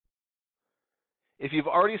If you've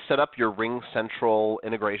already set up your RingCentral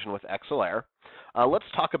integration with XLR, let's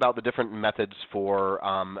talk about the different methods for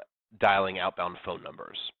dialing outbound phone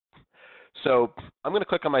numbers. So I'm going to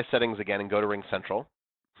click on my settings again and go to RingCentral.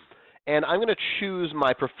 And I'm going to choose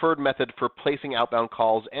my preferred method for placing outbound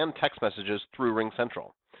calls and text messages through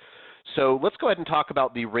RingCentral. So let's go ahead and talk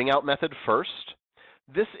about the RingOut method first.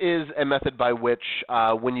 This is a method by which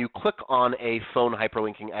when you click on a phone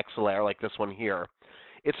hyperlinking XLR like this one here,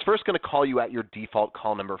 it's first going to call you at your default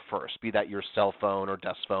call number first, be that your cell phone or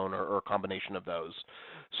desk phone or a combination of those.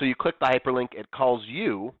 So you click the hyperlink, it calls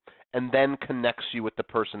you, and then connects you with the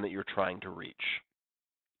person that you're trying to reach.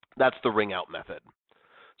 That's the RingOut method.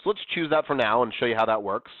 So let's choose that for now and show you how that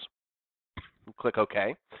works. Click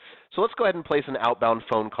OK. So let's go ahead and place an outbound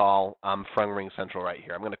phone call from RingCentral right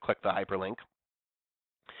here. I'm going to click the hyperlink.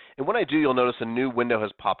 And when I do, you'll notice a new window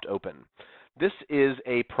has popped open. This is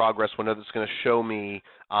a progress window that's going to show me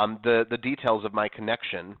the details of my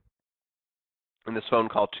connection in this phone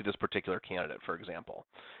call to this particular candidate, for example.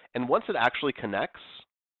 And once it actually connects,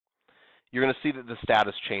 you're going to see that the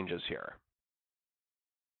status changes here.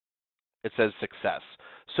 It says success.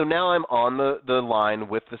 So now I'm on the line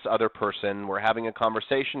with this other person. We're having a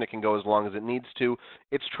conversation. It can go as long as it needs to.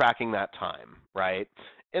 It's tracking that time, right?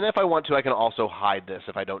 And if I want to, I can also hide this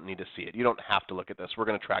if I don't need to see it. You don't have to look at this. We're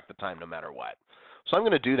going to track the time no matter what. So I'm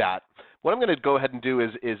going to do that. What I'm going to go ahead and do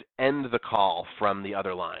is end the call from the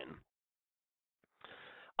other line.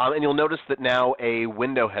 And you'll notice that now a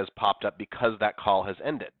window has popped up because that call has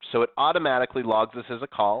ended. So it automatically logs this as a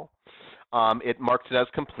call. It marks it as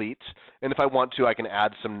complete. And if I want to, I can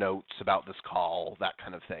add some notes about this call, that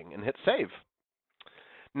kind of thing, and hit save.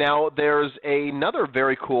 Now, there's another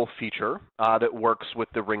very cool feature that works with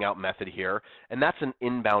the RingOut method here, and that's an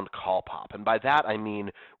inbound call pop. And by that, I mean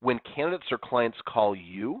when candidates or clients call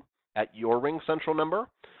you at your RingCentral number,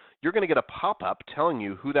 you're going to get a pop-up telling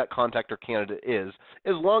you who that contact or candidate is,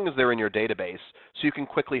 as long as they're in your database, so you can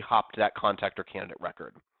quickly hop to that contact or candidate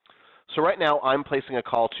record. So right now, I'm placing a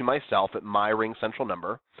call to myself at my RingCentral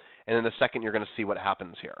number, and in a second, you're going to see what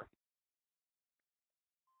happens here.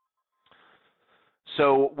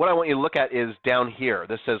 So what I want you to look at is down here.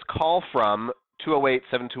 This says call from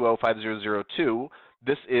 208-720-5002.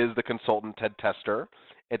 This is the consultant Ted Tester.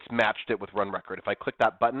 It's matched it with run record. If I click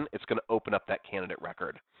that button, it's going to open up that candidate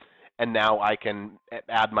record. And now I can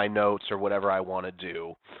add my notes or whatever I want to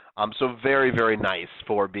do. So very, very nice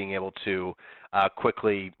for being able to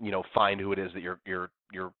quickly, find who it is that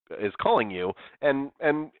is calling you and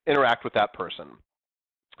interact with that person.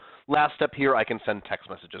 Last step here, I can send text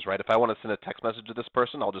messages, right? If I want to send a text message to this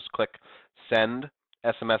person, I'll just click Send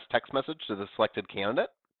SMS Text Message to the selected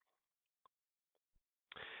candidate.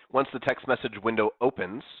 Once the text message window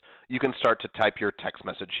opens, you can start to type your text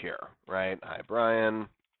message here, right? Hi, Brian.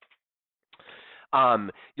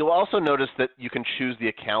 You'll also notice that you can choose the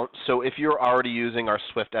account. So if you're already using our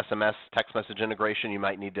Swift SMS text message integration, you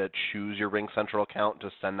might need to choose your RingCentral account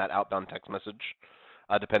to send that outbound text message.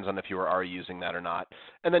 Depends on if you were already using that or not.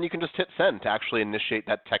 And then you can just hit send to actually initiate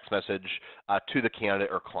that text message to the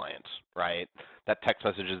candidate or client, right? That text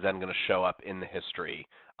message is then going to show up in the history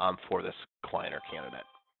for this client or candidate.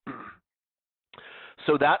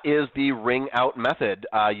 So that is the RingOut method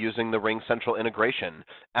using the RingCentral integration.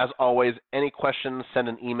 As always, any questions, send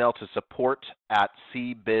an email to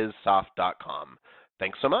support@cbizsoft.com.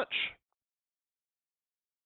 Thanks so much.